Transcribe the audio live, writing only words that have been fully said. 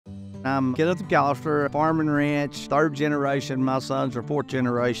I'm Kenneth McAlister, farm and ranch, third generation. My sons are fourth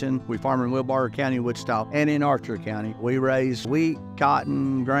generation. We farm in Wilbarger County, Wichita, and in Archer County. We raise wheat,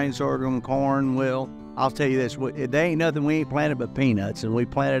 cotton, grain sorghum, corn. Well, I'll tell you this, there ain't nothing we ain't planted but peanuts, and we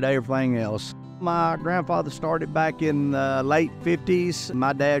planted everything else. My grandfather started back in the late 50s.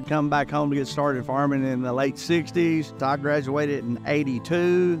 My dad come back home to get started farming in the late 60s. I graduated in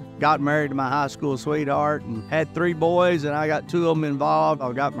 82, got married to my high school sweetheart, and had 3 boys, and I got 2 of them involved.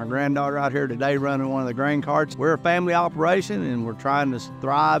 I've got my granddaughter out here today running one of the grain carts. We're a family operation, and we're trying to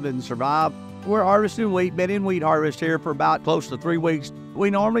thrive and survive. We're harvesting wheat, been in wheat harvest here for about close to 3 weeks. We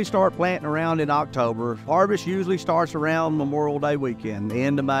normally start planting around in October. Harvest usually starts around Memorial Day weekend, the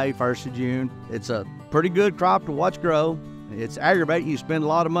end of May, 1st of June. It's a pretty good crop to watch grow. It's aggravating. You spend a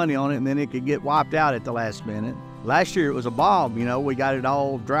lot of money on it, and then it could get wiped out at the last minute. Last year it was a bomb, we got it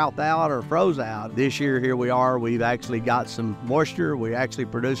all drought out or froze out. This year, here we are, we've actually got some moisture. We actually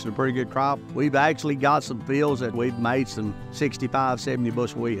produced a pretty good crop. We've actually got some fields that we've made some 65, 70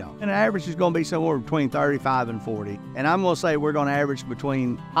 bushel wheat on. And the average is gonna be somewhere between 35 and 40. And I'm gonna say we're gonna average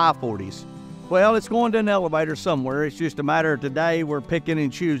between high 40s. Well, it's going to an elevator somewhere. It's just a matter of today we're picking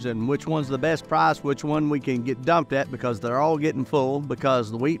and choosing which one's the best price, which one we can get dumped at, because they're all getting full,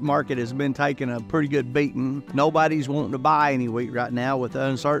 because the wheat market has been taking a pretty good beating. Nobody's wanting to buy any wheat right now with the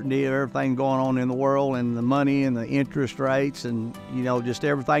uncertainty of everything going on in the world and the money and the interest rates and, just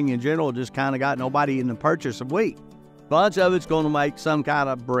everything in general just kind of got nobody in the purchase of wheat. A bunch of it's going to make some kind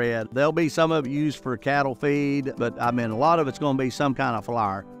of bread. There'll be some of it used for cattle feed, but a lot of it's going to be some kind of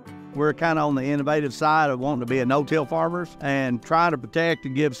flour. We're kind of on the innovative side of wanting to be a no-till farmers and trying to protect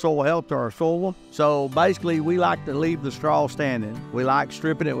and give soil health to our soil. So basically, we like to leave the straw standing. We like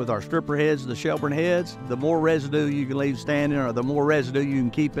stripping it with our stripper heads, the Shelburne heads. The more residue you can leave standing or the more residue you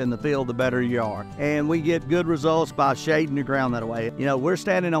can keep in the field, the better you are. And we get good results by shading the ground that way. We're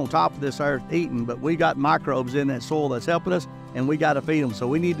standing on top of this earth eating, but we got microbes in that soil that's helping us, and we got to feed them. So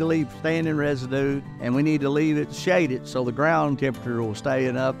we need to leave standing residue, and we need to leave it shaded so the ground temperature will stay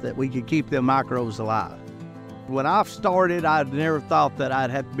enough that we can keep them microbes alive. When I started, I'd never thought that I'd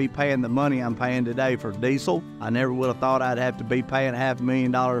have to be paying the money I'm paying today for diesel. I never would have thought I'd have to be paying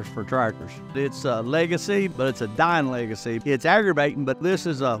 $500,000 for tractors. It's a legacy, but it's a dying legacy. It's aggravating, but this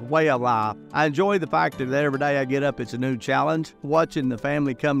is a way of life. I enjoy the fact that every day I get up, it's a new challenge. Watching the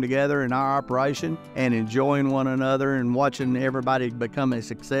family come together in our operation and enjoying one another and watching everybody become a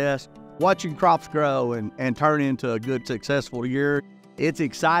success. Watching crops grow and turn into a good, successful year. It's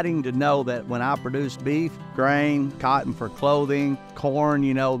exciting to know that when I produce beef, grain, cotton for clothing, corn,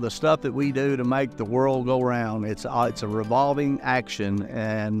 the stuff that we do to make the world go round, it's a revolving action.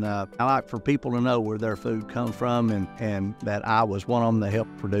 And I like for people to know where their food comes from and that I was one of them to help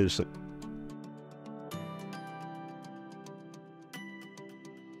produce it.